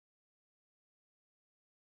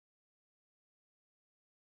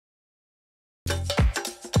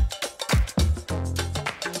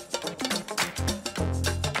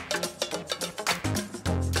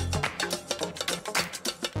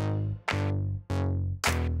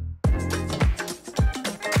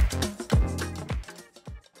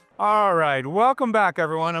All right, welcome back,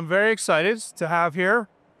 everyone. I'm very excited to have here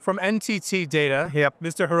from NTT Data,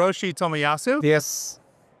 Mr. Hiroshi Tomiyasu. Yes.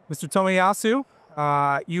 Mr. Tomiyasu,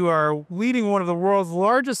 you are leading one of the world's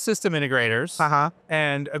largest system integrators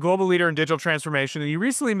and a global leader in digital transformation. And you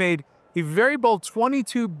recently made a very bold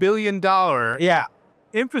 $22 billion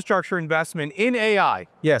infrastructure investment in AI.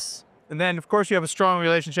 Yes. And then, of course, you have a strong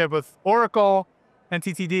relationship with Oracle,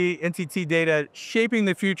 NTT Data, shaping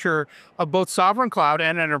the future of both sovereign cloud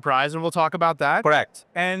and enterprise, and we'll talk about that. Correct.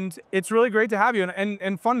 And it's really great to have you.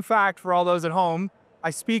 And fun fact for all those at home,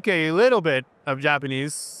 I speak a little bit of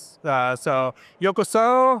Japanese. So,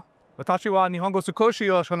 yokoso, watashi wa nihongo sukoshi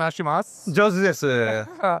yoroshiku onegaishimasu. 上手です。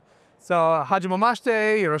 So,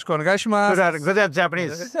 hajimemashite, yoroshiku onegaishimasu. Good at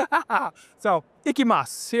Japanese. So,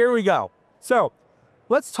 ikimasu. Here we go. So,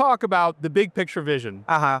 let's talk about the big picture vision.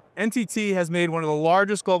 NTT has made one of the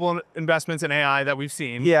largest global investments in AI that we've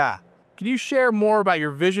seen. Yeah. Can you share more about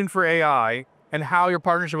your vision for AI and how your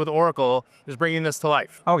partnership with Oracle is bringing this to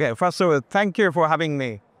life? Okay, first of all, thank you for having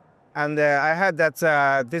me. And I heard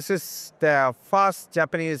that this is the first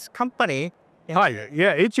Japanese company. Hi,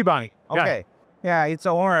 yeah, Ichiban. Okay. Yeah, it's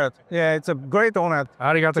an honor. Yeah, it's a great honor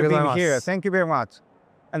Arigato to be gozaimasu. here. Thank you very much.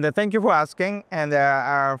 And thank you for asking. And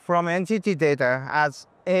from NTT Data, as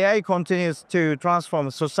AI continues to transform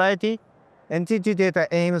society, NTT Data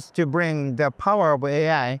aims to bring the power of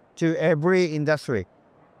AI to every industry.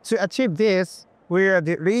 To achieve this, we are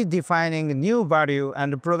redefining new value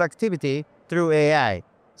and productivity through AI,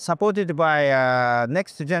 supported by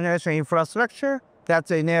next-generation infrastructure that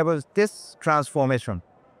enables this transformation.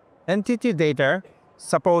 NTT Data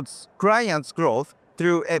supports clients' growth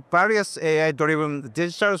through various AI-driven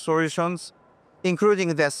digital solutions,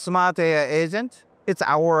 including the Smart AI Agent. It's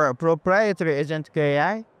our proprietary agentic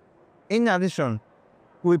AI. In addition,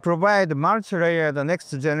 we provide multi-layered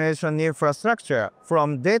next-generation infrastructure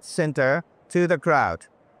from data center to the cloud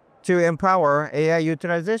to empower AI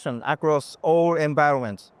utilization across all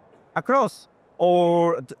environments. Across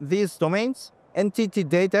all these domains, NTT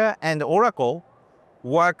Data and Oracle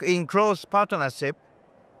work in close partnership.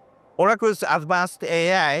 Oracle's advanced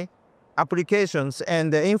AI applications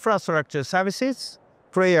and infrastructure services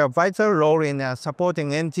play a vital role in supporting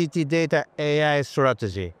NTT Data AI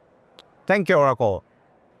strategy. Thank you, Oracle.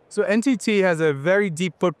 So NTT has a very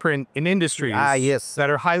deep footprint in industries that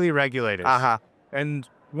are highly regulated. And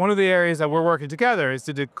one of the areas that we're working together is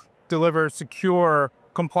to deliver secure,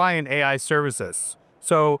 compliant AI services.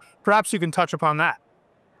 So perhaps you can touch upon that.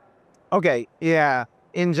 Okay, yeah.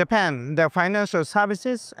 In Japan, the financial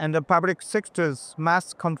services and the public sectors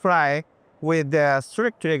must comply with the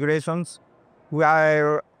strict regulations. We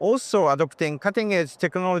are also adopting cutting-edge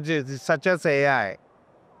technologies such as AI.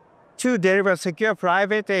 To deliver secure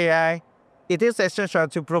private AI, it is essential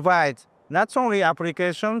to provide not only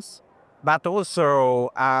applications, but also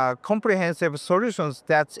comprehensive solutions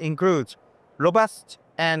that include robust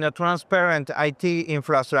and transparent IT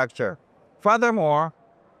infrastructure. Furthermore,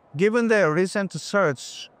 given the recent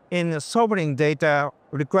surge in sovereign data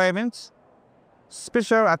requirements,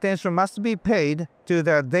 special attention must be paid to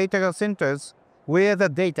the data centers where the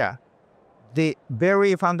data, the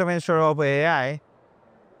very fundamental of AI,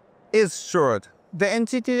 is stored. The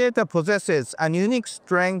NTT Data possesses a unique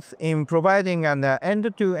strength in providing an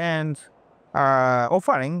end-to-end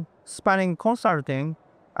offering spanning consulting,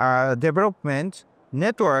 development,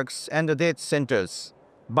 networks, and data centers.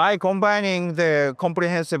 By combining the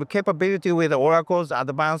comprehensive capability with Oracle's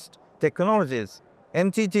advanced technologies,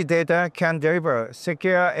 NTT Data can deliver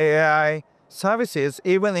secure AI services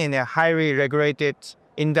even in highly regulated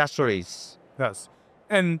industries. Yes.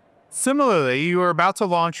 And similarly, you are about to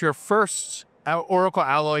launch your first Oracle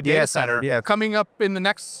Alloy data center coming up in the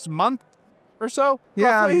next month or so?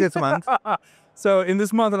 Yeah, this month. So in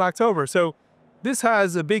this month in October. So this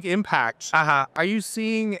has a big impact. Are you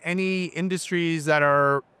seeing any industries that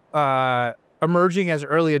are emerging as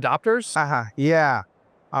early adopters? Yeah.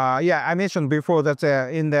 I mentioned before that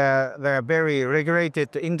in the very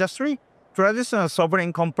regulated industry, traditional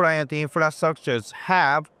sovereign compliant infrastructures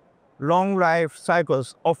have long life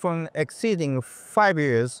cycles often exceeding 5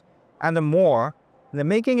 years and more,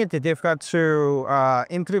 making it difficult to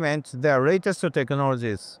implement the latest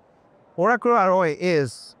technologies. Oracle Alloy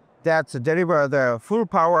is that deliver the full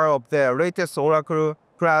power of the latest Oracle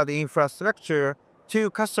cloud infrastructure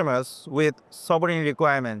to customers with sovereign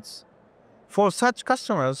requirements. For such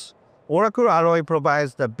customers, Oracle Alloy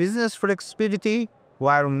provides the business flexibility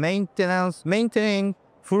while maintaining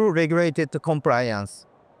full regulated compliance.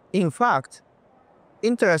 In fact,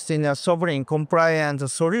 interest in sovereign compliant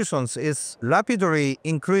solutions is rapidly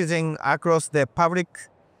increasing across the public,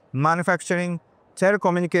 manufacturing,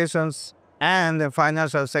 telecommunications, and the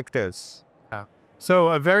financial sectors. So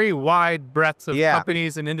a very wide breadth of Yeah.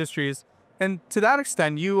 companies and industries. And to that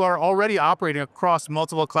extent, you are already operating across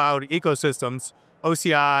multiple cloud ecosystems,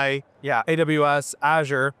 OCI, Yeah. AWS,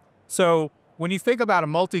 Azure. So when you think about a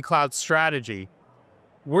multi-cloud strategy,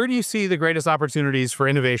 where do you see the greatest opportunities for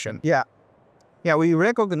innovation? Yeah. Yeah, we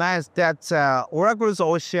recognize that Oracle's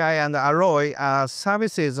OCI and Alloy are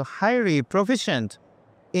services highly proficient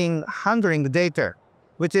in handling data,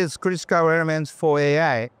 which is critical element for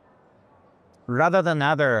AI, rather than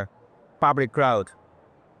other public cloud.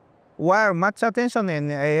 While much attention in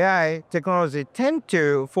AI technology tend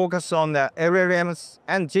to focus on the LLMs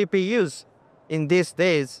and GPUs in these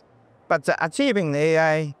days, but achieving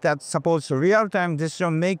AI that supports real-time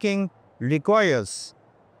decision-making requires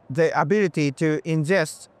the ability to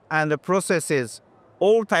ingest and processes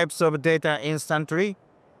all types of data instantly.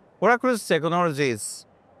 Oracle's technologies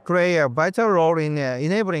play a vital role in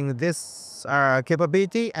enabling this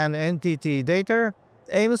capability, and NTT Data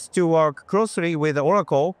aims to work closely with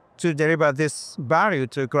Oracle to deliver this value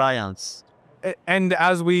to clients. And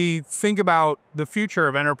as we think about the future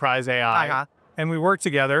of enterprise AI and we work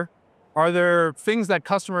together, are there things that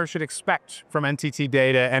customers should expect from NTT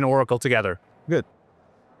Data and Oracle together? Good.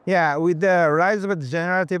 Yeah, with the rise of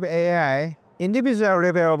generative AI, individual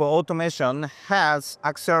level of automation has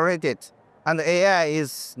accelerated, and AI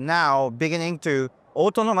is now beginning to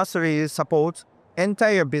autonomously support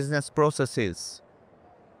entire business processes.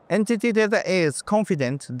 NTT Data is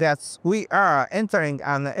confident that we are entering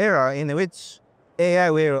an era in which AI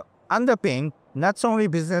will underpin not only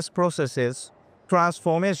business processes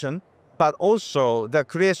transformation, but also the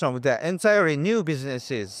creation of the entirely new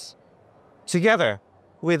businesses. Together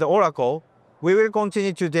with Oracle, we will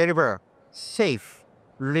continue to deliver safe,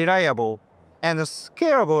 reliable, and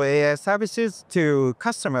scalable AI services to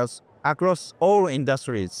customers across all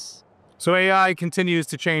industries. So AI continues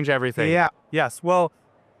to change everything. Yeah. Yes. Well,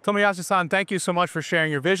 Tomiyasu-san, thank you so much for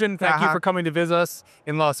sharing your vision. Thank you for coming to visit us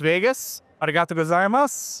in Las Vegas. Arigatou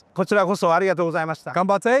gozaimasu. こちらこそありがとうございました。頑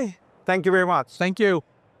張って. Thank you very much. Thank you.